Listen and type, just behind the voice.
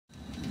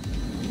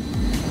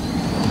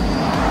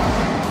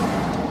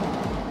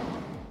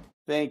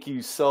Thank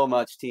you so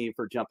much, team,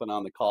 for jumping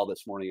on the call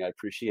this morning. I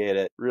appreciate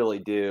it. Really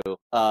do.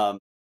 We're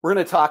going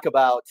to talk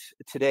about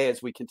today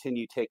as we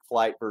continue Take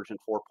Flight version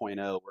 4.0. We're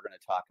going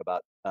to talk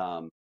about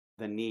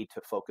the need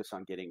to focus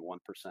on getting 1%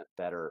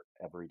 better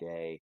every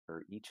day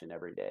or each and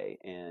every day.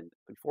 And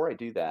before I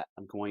do that,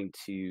 I'm going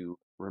to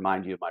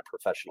remind you of my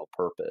professional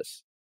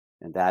purpose.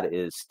 And that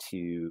is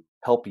to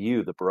help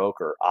you, the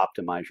broker,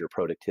 optimize your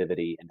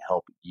productivity and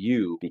help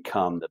you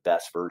become the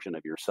best version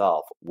of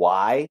yourself.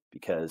 Why?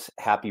 Because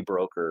happy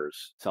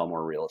brokers sell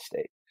more real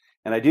estate.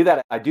 And I do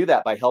that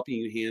by helping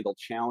you handle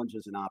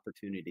challenges and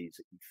opportunities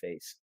that you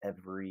face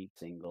every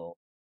single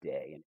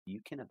day. And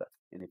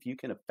if you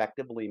can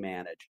effectively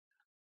manage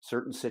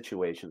certain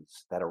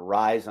situations that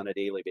arise on a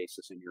daily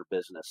basis in your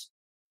business,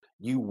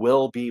 you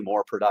will be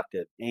more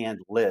productive and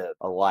live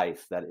a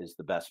life that is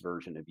the best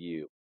version of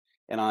you.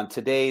 And on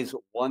today's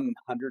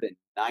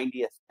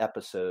 190th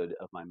episode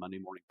of my Monday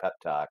Morning Pep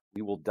Talk,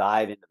 we will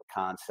dive into the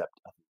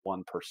concept of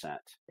 1%.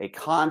 A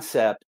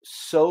concept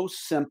so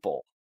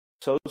simple,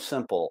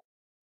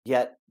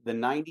 yet the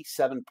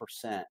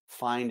 97%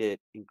 find it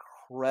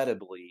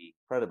incredibly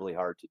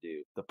hard to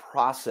do. The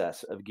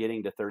process of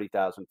getting to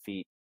 30,000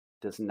 feet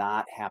does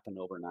not happen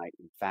overnight.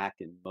 In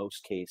fact, in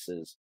most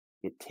cases,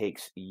 it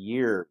takes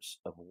years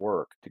of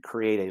work to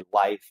create a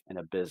life and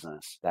a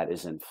business that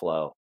is in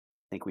flow.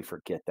 I think we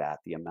forget that,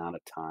 the amount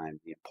of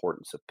time, the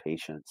importance of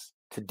patience.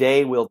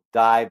 Today, we'll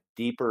dive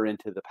deeper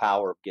into the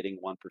power of getting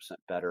 1%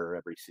 better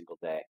every single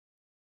day.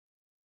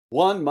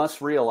 One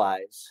must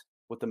realize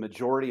what the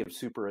majority of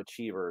super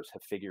achievers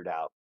have figured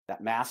out,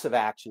 that massive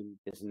action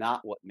is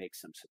not what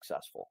makes them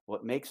successful.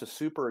 What makes a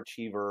super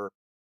achiever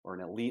or an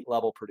elite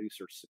level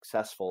producer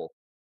successful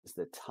is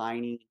the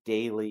tiny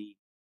daily,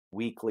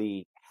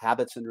 weekly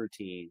habits and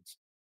routines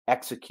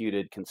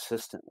executed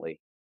consistently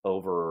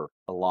over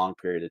a long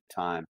period of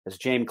time. As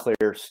James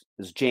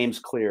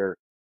Clear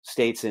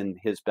states in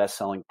his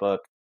best-selling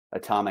book,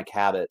 Atomic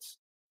Habits,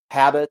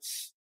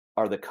 habits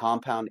are the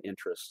compound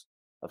interest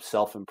of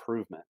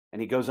self-improvement. And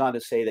he goes on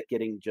to say that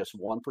getting just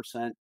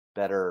 1%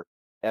 better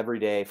every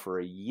day for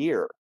a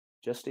year,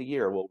 just a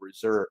year, will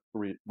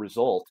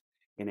result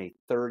in a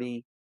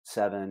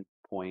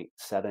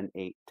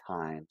 37.78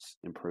 times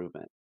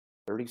improvement.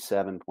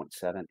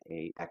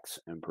 37.78x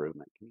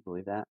improvement. Can you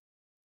believe that?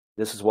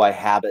 This is why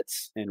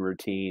habits and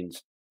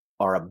routines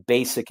are a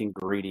basic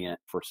ingredient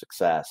for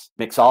success.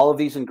 Mix all of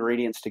these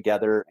ingredients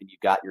together and you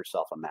got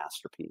yourself a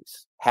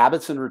masterpiece.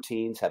 Habits and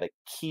routines have a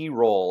key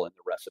role in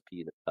the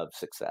recipe of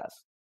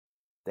success.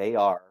 They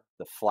are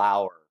the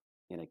flour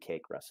in a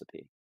cake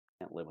recipe.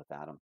 Can't live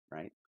without them,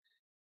 right?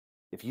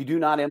 If you do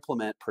not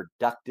implement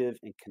productive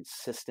and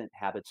consistent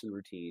habits and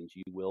routines,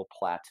 you will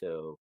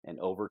plateau, and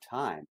over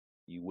time,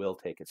 you will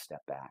take a step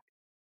back.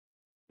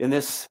 In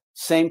this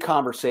same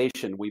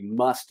conversation, we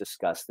must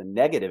discuss the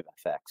negative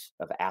effects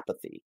of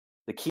apathy.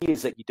 The key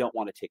is that you don't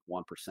want to take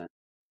 1%.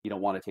 You don't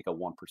want to take a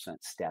 1%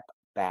 step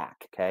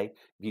back, okay?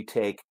 If you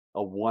take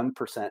a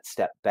 1%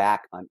 step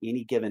back on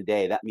any given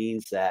day, that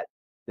means that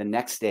the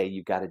next day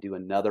you've got to do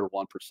another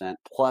 1%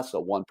 plus a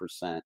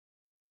 1%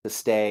 to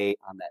stay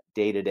on that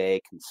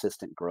day-to-day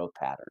consistent growth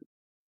pattern.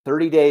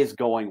 30 days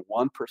going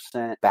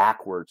 1%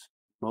 backwards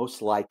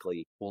most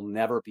likely will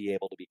never be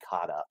able to be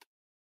caught up.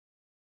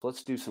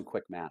 Let's do some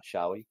quick math,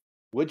 shall we?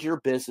 Would your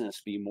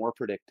business be more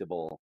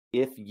predictable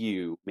if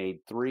you made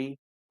 3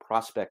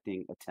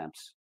 prospecting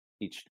attempts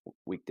each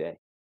weekday?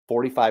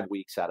 45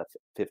 weeks out of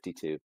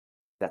 52.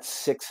 That's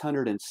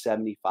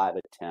 675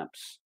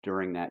 attempts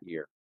during that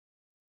year.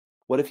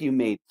 What if you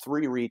made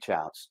 3 reach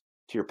outs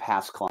to your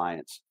past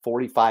clients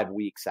 45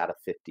 weeks out of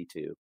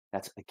 52?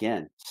 That's,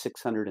 again,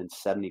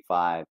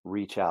 675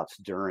 reach outs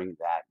during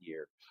that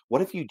year.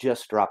 What if you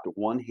just dropped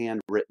one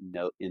handwritten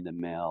note in the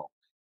mail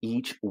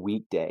each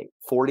weekday,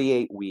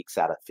 48 weeks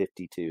out of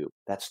 52?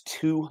 That's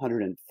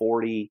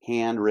 240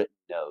 handwritten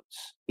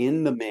notes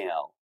in the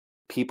mail,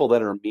 people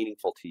that are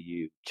meaningful to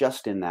you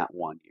just in that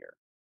 1 year.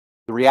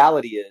 The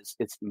reality is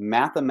it's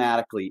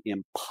mathematically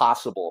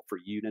impossible for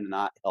you to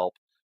not help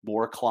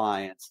more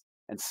clients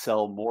and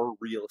sell more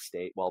real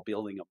estate while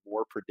building a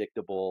more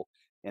predictable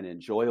and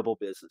enjoyable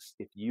business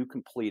if you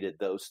completed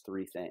those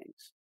 3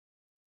 things.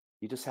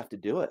 You just have to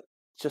do it.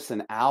 It's just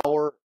an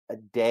hour a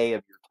day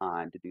of your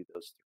time to do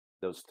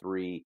those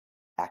 3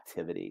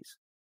 activities.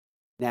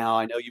 Now,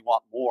 I know you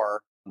want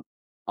more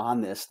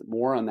on this,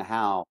 more on the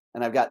how,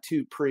 and I've got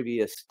 2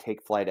 previous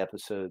Take Flight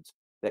episodes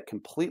that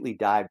completely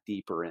dive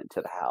deeper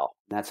into the how.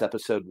 And that's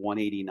episode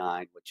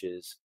 189, which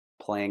is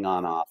playing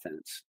on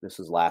offense.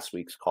 This is last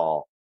week's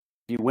call.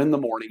 If you win the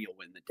morning, you'll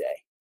win the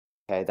day.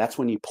 Okay, that's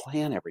when you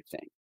plan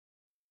everything.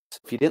 So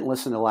if you didn't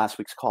listen to last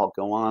week's call,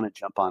 go on and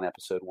jump on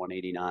episode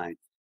 189.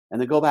 And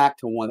then go back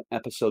to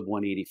episode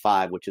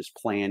 185, which is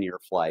plan your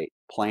flight.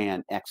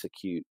 Plan,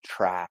 execute,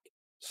 track,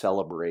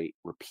 celebrate,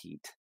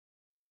 repeat.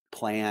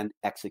 Plan,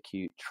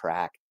 execute,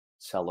 track,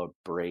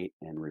 celebrate,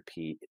 and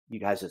repeat. You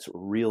guys, it's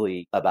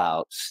really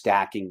about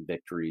stacking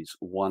victories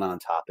one on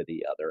top of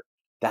the other.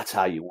 That's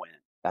how you win.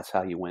 That's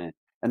how you win.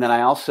 And then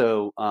I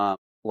also,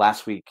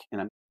 last week,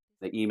 and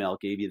the email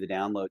gave you the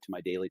download to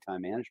my daily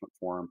time management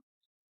form.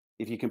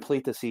 If you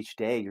complete this each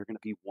day, you're going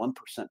to be 1%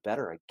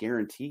 better. I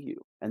guarantee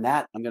you. And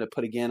that I'm going to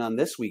put again on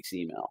this week's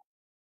email.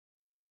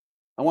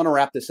 I want to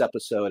wrap this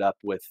episode up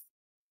with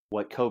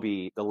what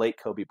the late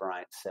Kobe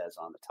Bryant says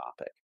on the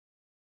topic.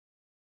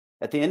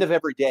 At the end of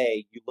every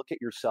day, you look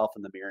at yourself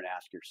in the mirror and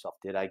ask yourself,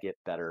 did I get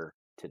better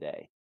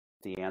today?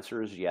 The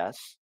answer is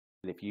yes.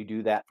 And if you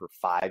do that for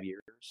 5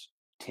 years,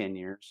 10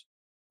 years,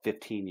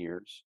 15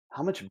 years,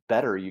 how much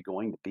better are you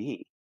going to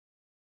be?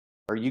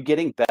 Are you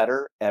getting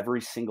better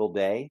every single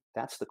day?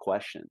 That's the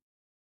question.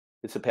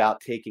 It's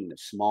about taking the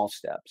small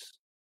steps.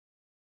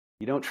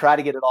 You don't try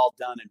to get it all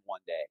done in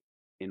one day,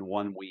 in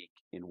 1 week,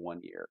 in 1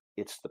 year.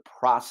 It's the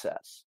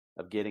process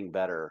of getting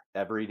better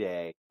every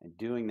day and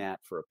doing that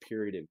for a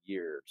period of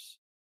years.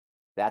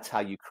 That's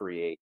how you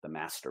create the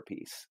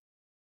masterpiece.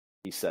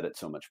 He said it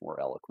so much more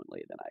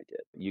eloquently than I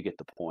did. You get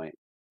the point.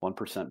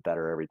 1%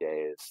 better every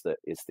day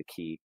is the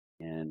key.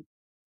 And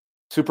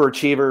super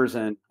achievers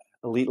and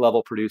elite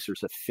level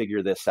producers have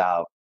figured this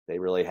out. They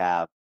really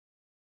have.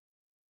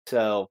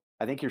 So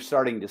I think you're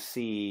starting to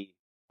see,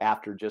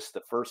 after just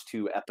the first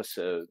 2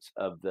 episodes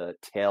of the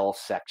tail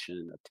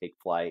section of Take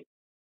Flight,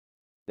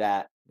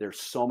 that there's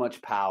so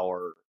much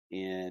power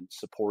in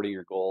supporting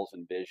your goals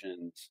and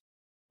visions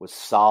with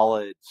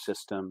solid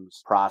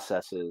systems,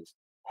 processes,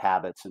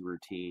 habits, and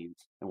routines,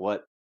 and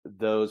what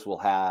those will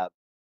have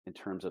in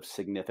terms of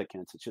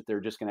significance. They're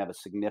just going to have a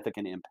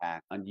significant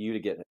impact on you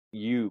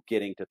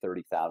getting to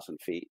 30,000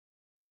 feet.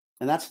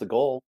 And that's the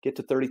goal. Get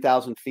to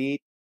 30,000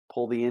 feet,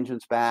 pull the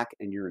engines back,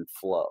 and you're in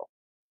flow.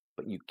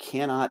 But you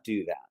cannot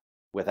do that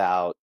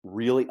without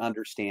really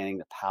understanding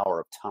the power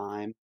of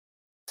time,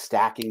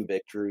 stacking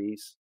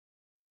victories,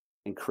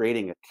 and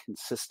creating a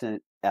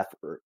consistent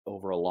effort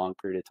over a long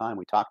period of time.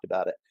 We talked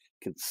about it.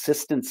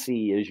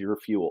 Consistency is your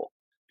fuel.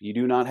 If you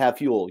do not have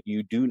fuel,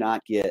 you do not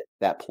get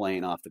that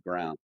plane off the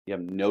ground. You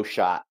have no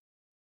shot.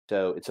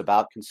 So it's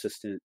about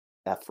consistent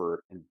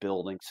effort and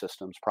building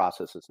systems,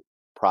 processes,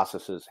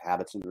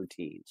 habits, and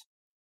routines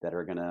that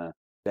are going to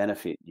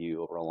benefit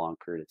you over a long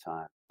period of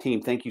time.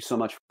 Team, thank you so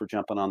much for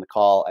jumping on the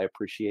call. I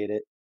appreciate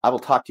it. I will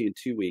talk to you in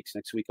 2 weeks.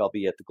 Next week, I'll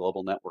be at the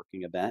Global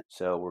Networking event.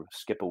 So we'll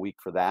skip a week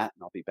for that,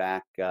 and I'll be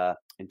back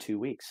in 2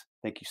 weeks.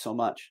 Thank you so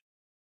much.